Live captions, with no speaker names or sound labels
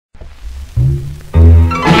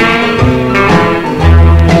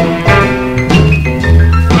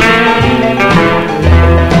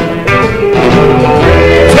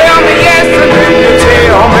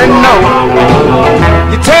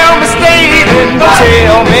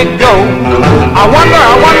me go. I wonder,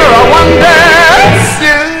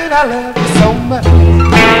 should I love you so much?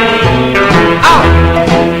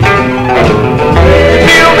 You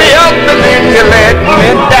build me up and then you let me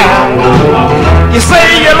down. You say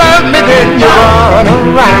you love me, then you run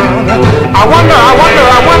around. I wonder,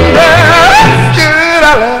 should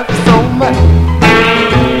I love you so much?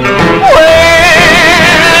 Well,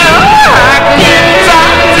 I keep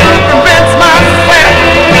trying to convince myself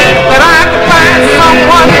that I can find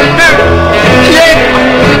someone new. Yeah,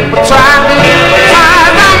 but try as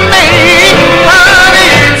I may, honey,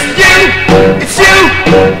 it's you,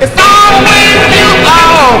 it's always you.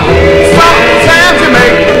 Oh, sometimes you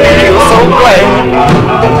make me feel so glad,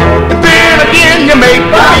 and then again you make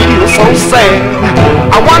me feel so sad.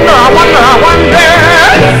 I wonder,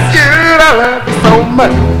 should I love you so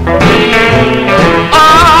much?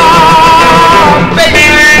 Oh, baby.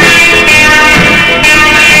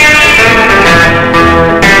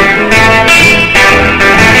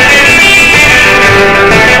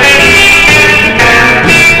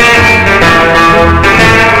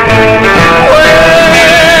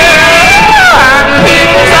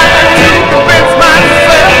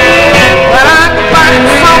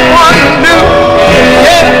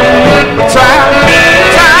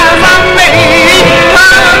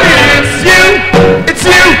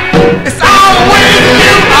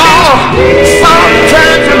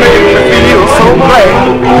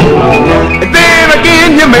 And then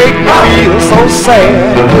again you make me feel so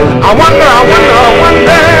sad. I wonder,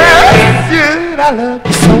 should I love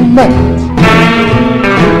you so much?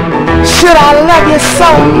 Should I love you so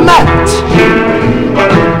much?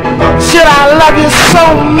 Should I love you so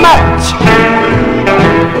much?